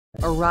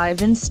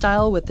Arrive in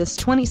style with this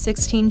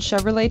 2016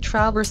 Chevrolet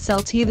Traverse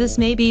LT. This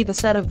may be the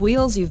set of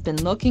wheels you've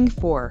been looking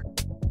for.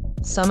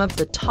 Some of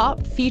the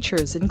top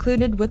features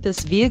included with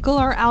this vehicle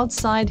are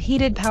outside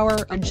heated power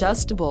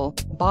adjustable,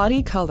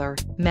 body color,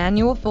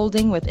 manual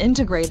folding with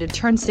integrated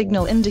turn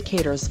signal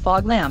indicators,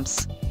 fog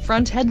lamps,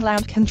 front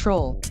headlamp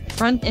control,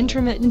 front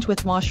intermittent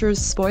with washers,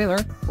 spoiler,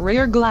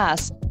 rear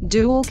glass,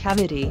 dual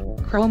cavity,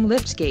 chrome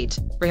liftgate,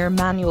 rear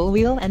manual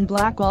wheel and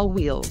black all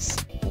wheels.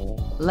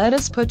 Let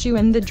us put you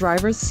in the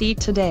driver's seat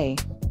today.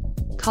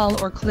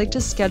 Call or click to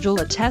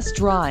schedule a test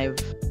drive.